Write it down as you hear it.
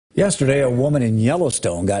Yesterday, a woman in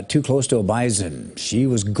Yellowstone got too close to a bison. She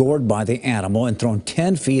was gored by the animal and thrown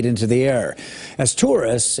 10 feet into the air. As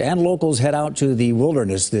tourists and locals head out to the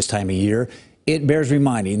wilderness this time of year, it bears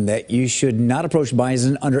reminding that you should not approach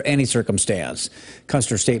bison under any circumstance.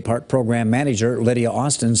 Custer State Park Program Manager Lydia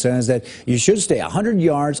Austin says that you should stay 100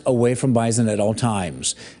 yards away from bison at all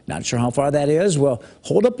times. Not sure how far that is? Well,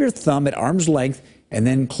 hold up your thumb at arm's length and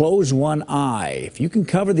then close one eye. If you can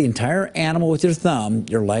cover the entire animal with your thumb,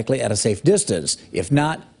 you're likely at a safe distance. If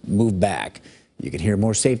not, move back. You can hear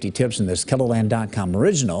more safety tips in this KELOLAND.com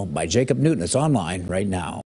original by Jacob Newton. It's online right now.